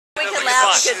we can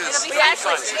laugh because we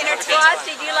actually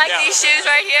Frosty, do you like these shoes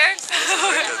right here?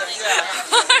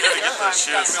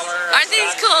 Aren't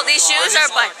these cool? These shoes are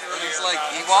by... Are these like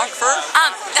Ewok fur?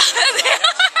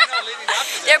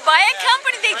 They're by a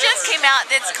company they just came out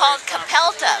that's called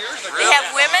Capelta. They have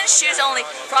women's shoes only.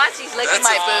 Frosty's licking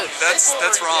my boot.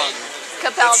 That's wrong.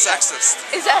 Capelta. That's sexist.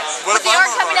 Is that? What But if they I'm are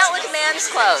coming out Frosty? with men's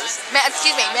clothes.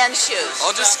 Excuse me, men's shoes.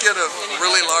 I'll just get a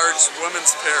really large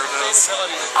women's pair of those.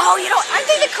 Oh, you know, aren't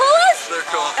they the coolest? They're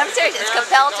cool. I'm serious. It's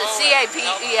Capelta,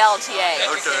 C-A-P-E-L-T-A.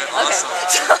 Okay, awesome.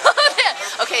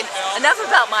 Okay, enough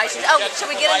about my shoes. Oh, should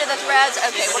we get into the threads?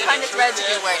 Okay, what kind of threads are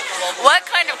you wearing? What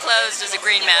kind of clothes does a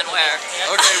green man wear?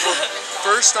 Okay, well,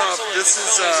 first off, this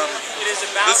is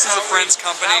a friend's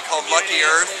company called Lucky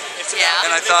Earth. Yeah.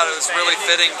 And I thought it was really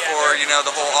fitting for, you know,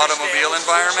 the whole automobile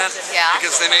environment. Yeah.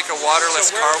 Because they make a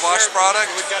waterless car wash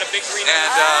product.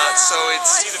 And so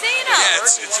it's, yeah,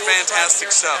 it's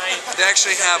fantastic stuff. They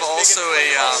actually have also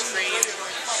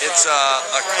it's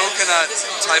a coconut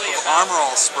type of Armor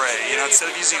All spray. You know, instead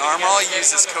of using Armor All, you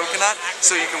use this coconut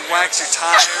so you can wax your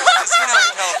tires. Because, you know,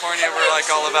 in California we're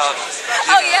like all about.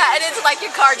 Oh yeah, and it's like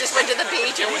your car just went to the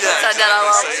beach and you just said that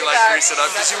all over so you your like car. grease it up.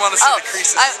 Did you want to see the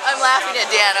creases? I'm laughing at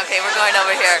Dan. Okay, we're going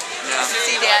over here. Yeah.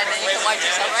 See Dan, and you can watch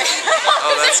yourself right.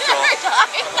 Oh, that's cool. Every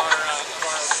time.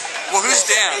 Well, who's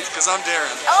Dan? Because I'm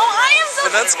Darren. Oh, I am so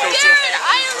But that's cool, too. Darren.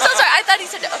 I am so sorry. I thought he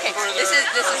said okay. This is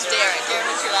Darren.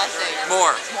 Darren, what's your last name?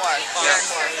 Moore. Moore. Yeah.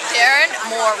 Darren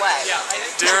Moore what?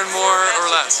 Darren Moore or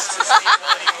less.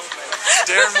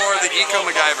 Darren Moore, the Eco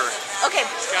McGyver. Okay,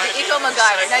 the Eco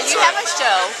McGyver. Now you have a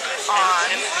show on.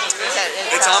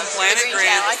 It's on Planet the Green.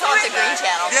 Channel. I call it the Green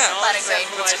Channel. Yeah. Planet Green.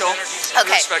 That's cool.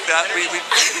 Okay. We respect that. We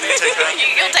take that.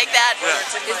 You'll take that.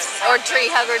 Yeah. Or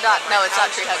treehugger. No, it's not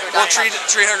treehugger. Well,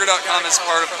 treehugger.com is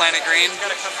part of Planet Green,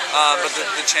 but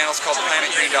the channel's called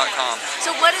planetgreen.com. So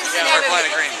what is the name of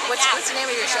Planet Green. What's the name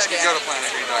of your show? You go to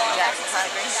planetgreen.com. Yeah, Planet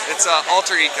Green. It's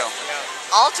Alter Eco.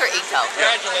 Alter Eco.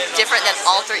 Yeah. Different than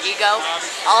Alter Ego.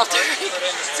 Alter.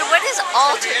 So what is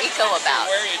Alter Eco about?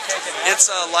 It's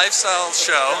a lifestyle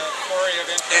show,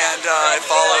 and it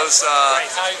follows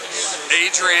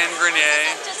Adrienne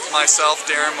Grenier, myself,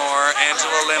 Darren Moore,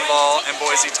 Angela Limball, and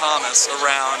Boise Thomas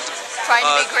around Trying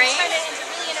to be green?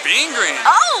 being green,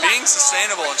 being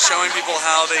sustainable, and showing people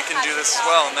how they can do this as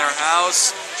well in their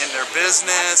house, in their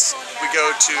business. We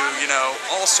go to, you know,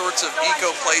 all sorts of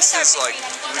eco places, like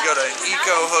we go to an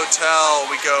eco hotel,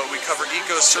 we cover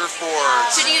eco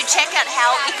surfboards. So do you check out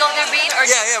how eco they're being? Or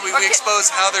Yeah, we expose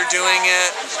how they're doing it,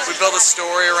 we build a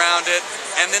story around it,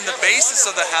 and then the basis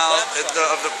of the house,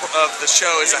 of the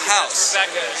show is a house,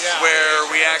 where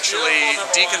we actually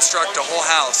deconstruct a whole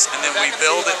house, and then we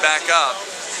build it back up.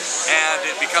 And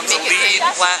it becomes a LEED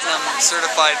Platinum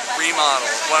certified remodel.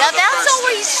 Now that's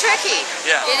always tricky.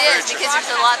 Yeah, it is because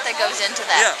there's a lot that goes into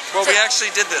that. Yeah, well, we actually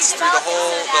did this through the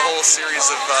whole series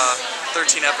of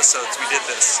 13 episodes. We did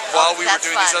this while we were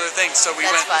doing these other things. So we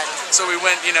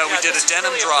went. You know, we did a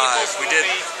denim drive. We did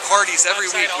parties every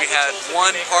week. We had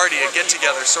one party, a get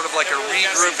together, sort of like a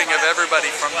regrouping of everybody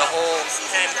from that whole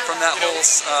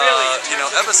you know,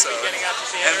 episode.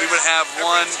 And we would have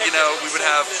one. You know, we would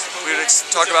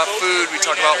talk about food, we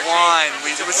talk about wine.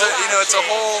 It's a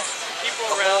whole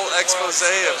expose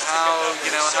of how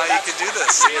you can do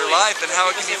this in your life and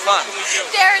how it can be fun.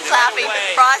 Darren's laughing.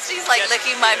 Frosty's like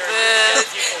licking my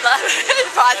boots.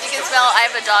 Frosty can smell. I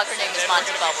have a dog. Her name is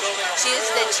Monty Bubbles. She is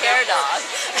the chair dog.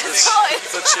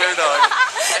 The chair dog.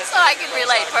 So I can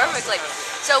relate perfectly.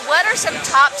 So what are some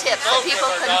top tips that people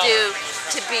can do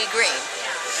to be green?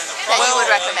 That you would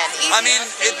recommend? Easy. I mean,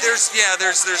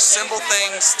 there's simple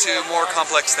things to more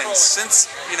complex things. Since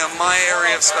my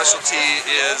area of specialty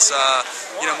is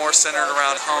more centered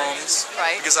around homes,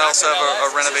 right? Because I also have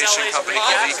a renovation company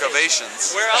called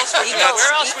Ecovations. Where else would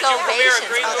Ecovations?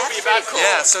 Oh, that's pretty cool.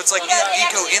 Yeah, so it's like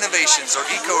eco innovations or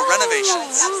eco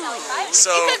renovations. So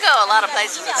you could go a lot of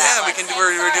places. Yeah,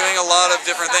 we're doing a lot of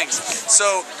different things.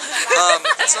 So,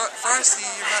 Frosty,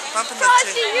 you're not bumping the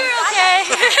Frosty, you're okay.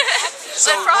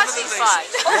 So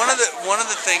one of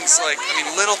the things, like,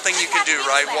 little thing you can do,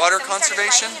 right? Water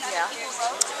conservation. Yeah.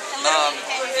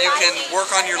 You can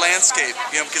work on your landscape,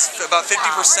 because about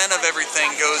 50% of everything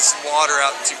goes water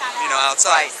out to,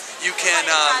 outside. Right. You can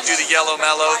do the yellow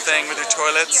mellow thing with your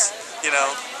toilets. A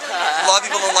lot of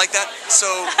people don't like that. So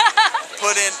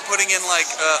putting in like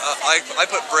I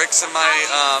put bricks in my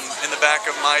in the back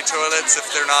of my toilets if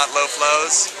they're not low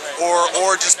flows,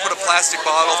 or just put a plastic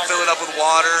bottle, fill it up with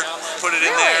water, put it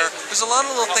in there. There's a lot of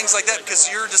little things like that because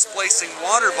you're displacing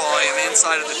water volume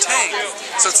inside of the tank,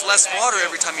 so it's less water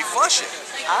every time you flush it.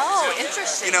 Oh,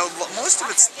 interesting. You know, most of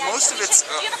it's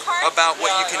about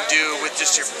what you can do with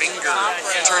just your finger,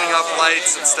 turning off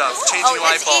lights and stuff, changing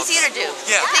light bulbs. It's easy to do.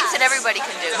 Yeah. Things that everybody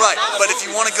can do. Right, but if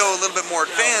you want to go a little bit more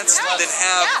advanced, then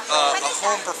have a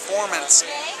home performance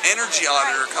energy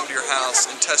auditor come to your house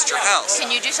and test your house.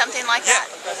 Can you do something like that?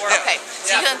 Yeah. Okay,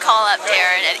 so you can call up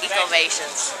Darren at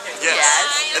Ecovations.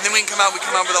 Yes. And then we come out with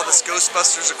all this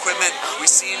Ghostbusters equipment. We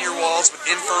see in your walls with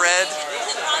infrared.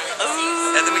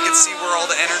 Ooh. And then we can see where all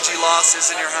the energy loss is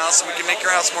in your house, and we can make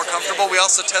your house more comfortable. We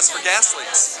also test for gas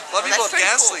leaks. A lot of people have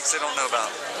gas leaks they don't know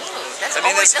about. That's I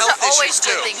mean, always, there's health always issues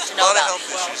good too. things to A know lot about. of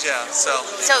health issues, yeah. So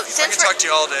I since can talk to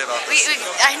you all day about this.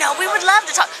 I know, we would love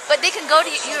to talk, but they can go to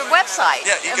your website.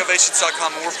 Yeah,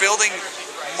 ecovations.com, and we're building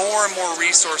more and more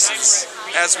resources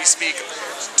as we speak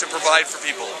to provide for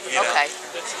people. You know? Okay,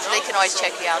 so they can always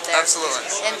check you out there. Absolutely.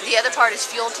 And the other part is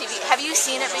Fuel TV. Have you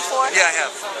seen it before? Yeah, I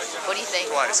have. What do you think?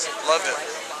 Twice. Loved it.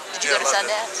 Did you go to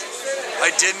Sundance? I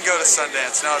didn't go to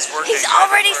Sundance. No, I was working. He's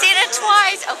already seen it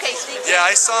twice. Okay, sneak peek. Yeah,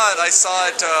 I saw it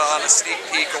on a sneak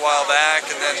peek a while back,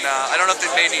 and then I don't know if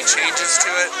they've made any changes to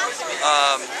it.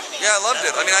 Yeah, I loved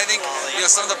it. I mean, I think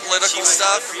some of the political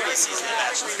stuff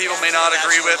people may not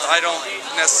agree with. I don't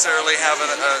necessarily have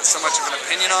so much of an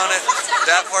opinion on it,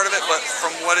 that part of it, but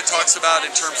from what it talks about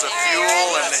in terms of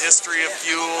fuel and the history of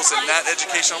fuels and that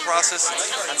educational process,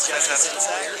 it's fantastic.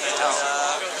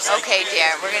 Okay,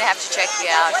 Darren, we're going to have to check you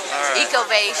out. Right.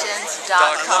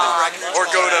 Ecovations.com. Or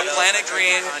go to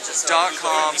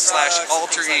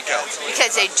planetgreen.com/altereco.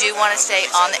 Because they do want to stay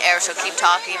on the air, so keep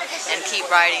talking and keep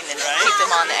writing and keep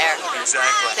them on the air.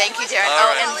 Exactly. Thank you, Darren.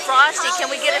 All right. And Frosty, can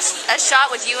we get a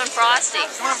shot with you and Frosty?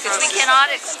 Because we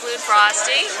cannot exclude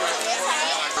Frosty.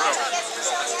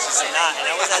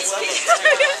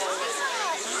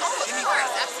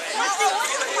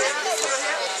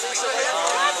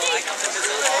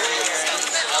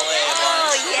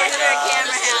 Oh, yes, we're a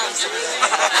camera house.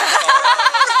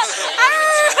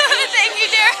 Thank you,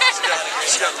 Darren.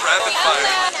 She's got rapid fire.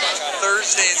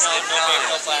 Thursdays at 9.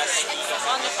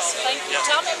 Thank you.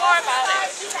 Tell me more about it.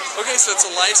 Okay, so it's a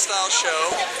lifestyle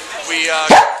show. We